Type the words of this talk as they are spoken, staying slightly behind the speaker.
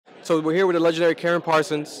So we're here with the legendary Karyn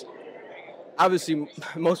Parsons. Obviously,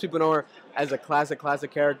 most people know her as a classic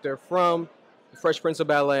character from The Fresh Prince of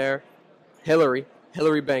Bel-Air, Hilary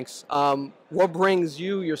Banks. What brings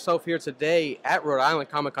you yourself here today at Rhode Island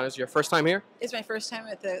Comic Con? Is it your first time here? It's my first time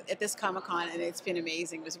at this Comic Con, and it's been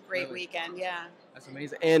amazing. It was a great weekend. Yeah. That's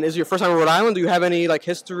amazing. And is it your first time in Rhode Island? Do you have any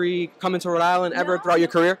history coming to Rhode Island ever throughout your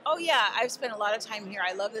career? Oh yeah, I've spent a lot of time here.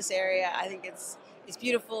 I love this area. I think it's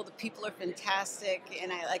beautiful. The people are fantastic,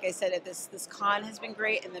 and like I said, this con has been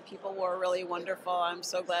great, and the people were really wonderful. I'm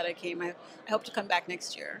so glad I came. I hope to come back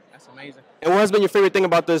next year. That's amazing. And what has been your favorite thing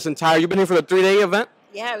about this entire? You've been here for the 3-day event?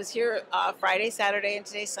 Yeah, I was here Friday, Saturday, and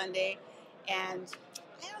today's Sunday, and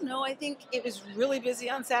I don't know. I think it was really busy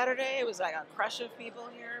on Saturday. It was like a crush of people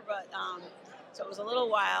here, but so it was a little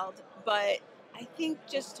wild. But I think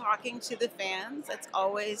just talking to the fans, that's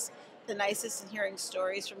always the nicest, and hearing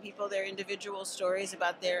stories from people, their individual stories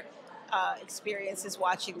about their experiences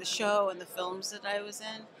watching the show and the films that I was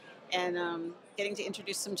in, and getting to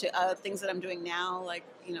introduce them to things that I'm doing now, like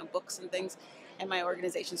books and things, and my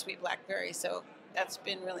organization, Sweet Blackberry. So that's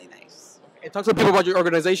been really nice. And talk to people about your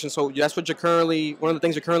organization. So that's what one of the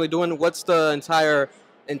things you're currently doing. What's the entire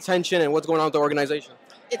intention and what's going on with the organization?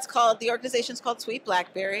 The organization's called Sweet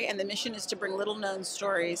Blackberry, and the mission is to bring little-known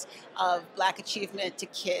stories of Black achievement to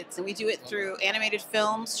kids. And we do it through animated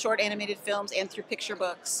films, short animated films, and through picture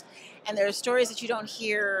books. And there are stories that you don't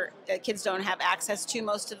hear, that kids don't have access to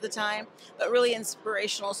most of the time, but really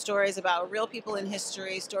inspirational stories about real people in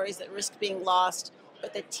history, stories that risk being lost,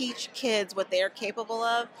 but that teach kids what they are capable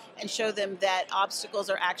of and show them that obstacles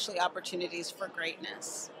are actually opportunities for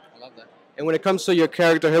greatness. I love that. And when it comes to your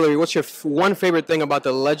character, Hilary, what's your one favorite thing about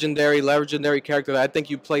the legendary character that I think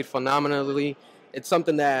you played phenomenally? It's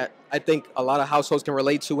something that I think a lot of households can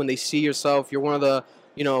relate to when they see yourself. You're one of the,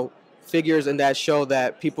 figures in that show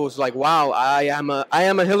that people's like, wow, I am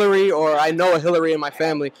a Hilary, or I know a Hilary in my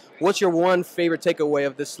family. What's your one favorite takeaway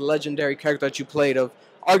of this legendary character that you played, of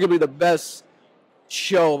arguably the best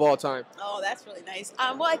show of all time? Oh, that's really nice.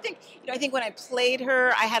 Well, I think when I played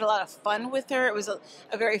her, I had a lot of fun with her. It was a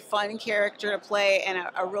very fun character to play, and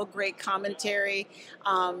a real great commentary,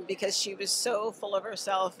 because she was so full of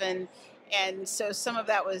herself, and so some of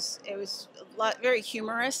that was very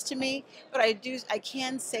humorous to me. But I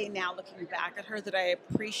can say now, looking back at her, that I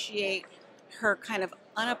appreciate her kind of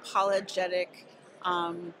unapologetic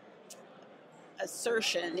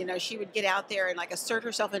assertion. She would get out there and assert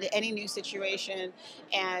herself into any new situation,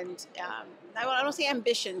 and I don't say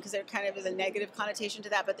ambition, because there kind of is a negative connotation to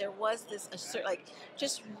that, but there was this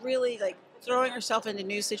just really throwing herself into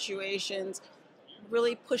new situations,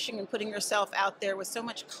 really pushing and putting herself out there with so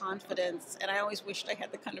much confidence. And I always wished I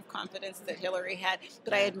had the kind of confidence that Hilary had,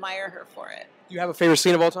 but I admire her for it. Do you have a favorite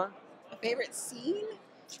scene of all time? A favorite scene?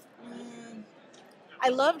 I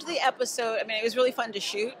loved the episode. I mean, it was really fun to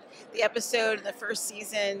shoot. The episode in the first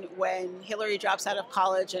season when Hilary drops out of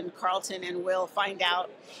college and Carlton and Will find out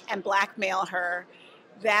and blackmail her.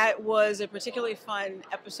 That was a particularly fun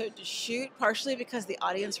episode to shoot, partially because the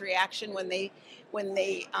audience reaction when they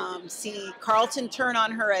see Carlton turn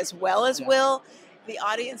on her as well as Will, the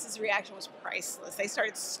audience's reaction was priceless. They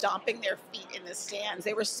started stomping their feet in the stands.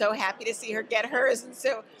 They were so happy to see her get hers, and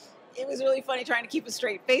so it was really funny trying to keep a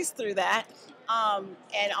straight face through that.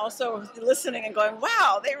 And also listening and going,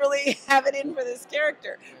 wow, they really have it in for this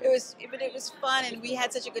character. But it was fun, and we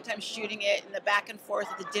had such a good time shooting it, and the back and forth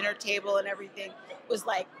at the dinner table and everything was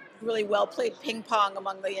really well played ping pong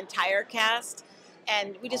among the entire cast.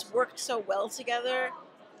 And we just worked so well together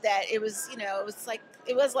that it was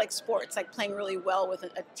like sports, like playing really well with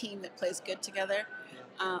a team that plays good together.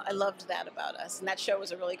 I loved that about us, and that show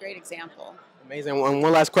was a really great example. Amazing. One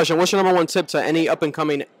last question. What's your number one tip to any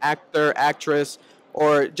up-and-coming actor, actress,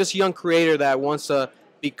 or just young creator that wants to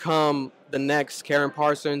become the next Karyn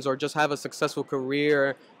Parsons, or just have a successful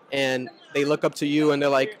career, and they look up to you and they're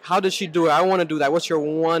like, how does she do it? I want to do that. What's your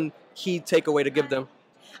one key takeaway to give them?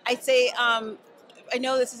 I'd say I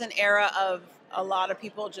know this is an era of a lot of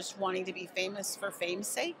people just wanting to be famous for fame's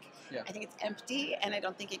sake. Yeah. I think it's empty, and I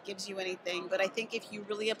don't think it gives you anything. But I think if you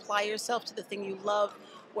really apply yourself to the thing you love,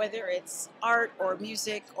 whether it's art or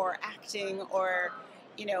music or acting or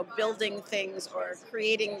building things or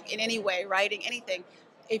creating in any way, writing, anything,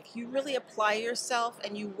 if you really apply yourself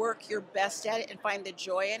and you work your best at it and find the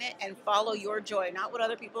joy in it and follow your joy, not what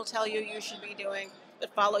other people tell you should be doing,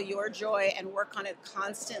 but follow your joy and work on it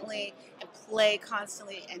constantly and play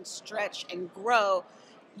constantly and stretch and grow,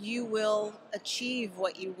 you will achieve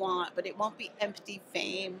what you want. But it won't be empty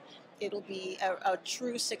fame. it'll be a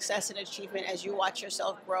true success and achievement as you watch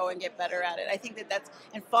yourself grow and get better at it. I think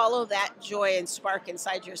and follow that joy and spark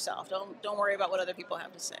inside yourself. Don't worry about what other people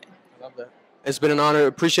have to say. I love that. It's been an honor.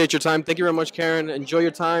 Appreciate your time. Thank you very much, Karyn. Enjoy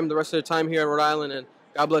your time, the rest of the time here in Rhode Island, and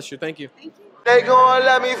God bless you. Thank you. Thank you. They gon'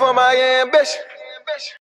 love me for my ambition.